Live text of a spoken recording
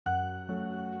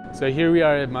So here we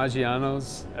are at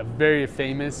Maggiano's, a very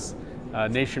famous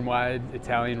nationwide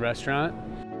Italian restaurant.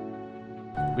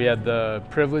 We had the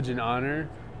privilege and honor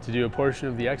to do a portion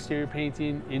of the exterior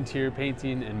painting, interior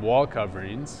painting, and wall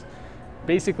coverings.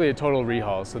 Basically a total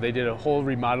rehaul. So they did a whole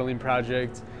remodeling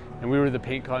project, and we were the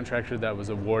paint contractor that was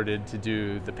awarded to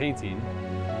do the painting.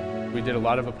 We did a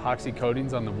lot of epoxy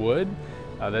coatings on the wood.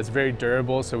 That's very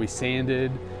durable, so we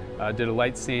sanded, did a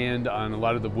light sand on a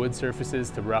lot of the wood surfaces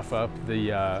to rough up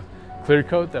the clear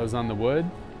coat that was on the wood.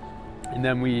 And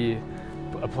then we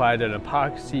applied an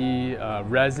epoxy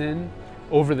resin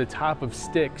over the top of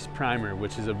Sticks primer,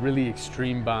 which is a really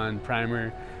extreme bond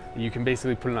primer. You can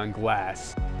basically put it on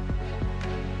glass.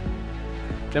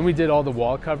 Then we did all the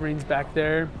wall coverings back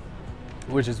there,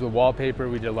 which is the wallpaper.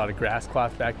 We did a lot of grass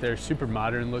cloth back there, super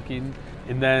modern looking.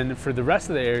 And then for the rest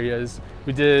of the areas,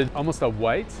 we did almost a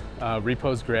white,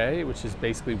 repose gray, which is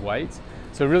basically white.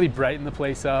 So really brighten the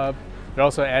place up. They're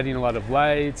also adding a lot of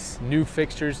lights, new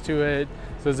fixtures to it.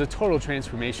 So there's a total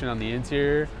transformation on the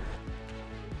interior.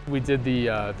 We did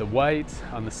the white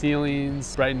on the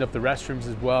ceilings, brightened up the restrooms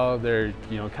as well. They're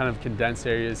kind of condensed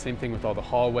areas, same thing with all the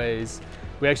hallways.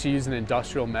 We actually use an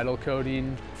industrial metal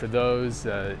coating for those.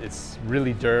 It's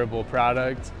really durable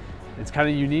product. It's kind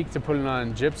of unique to put it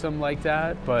on gypsum like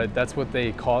that, but that's what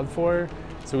they called for.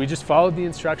 So we just followed the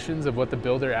instructions of what the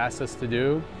builder asked us to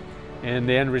do, and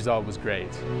the end result was great.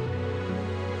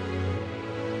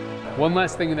 One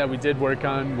last thing that we did work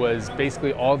on was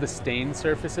basically all the stain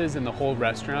surfaces in the whole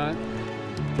restaurant.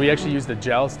 We actually used a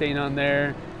gel stain on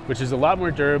there, which is a lot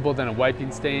more durable than a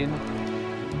wiping stain.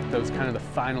 That was kind of the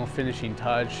final finishing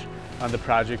touch on the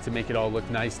project to make it all look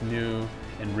nice, new,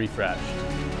 and refreshed.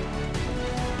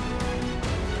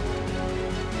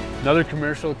 Another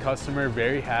commercial customer,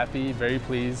 very happy, very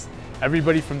pleased.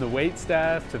 Everybody from the wait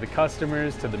staff, to the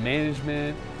customers, to the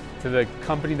management, to the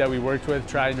company that we worked with,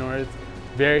 Tri-North,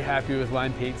 very happy with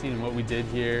lime painting and what we did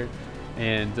here.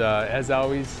 And as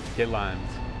always, get limed.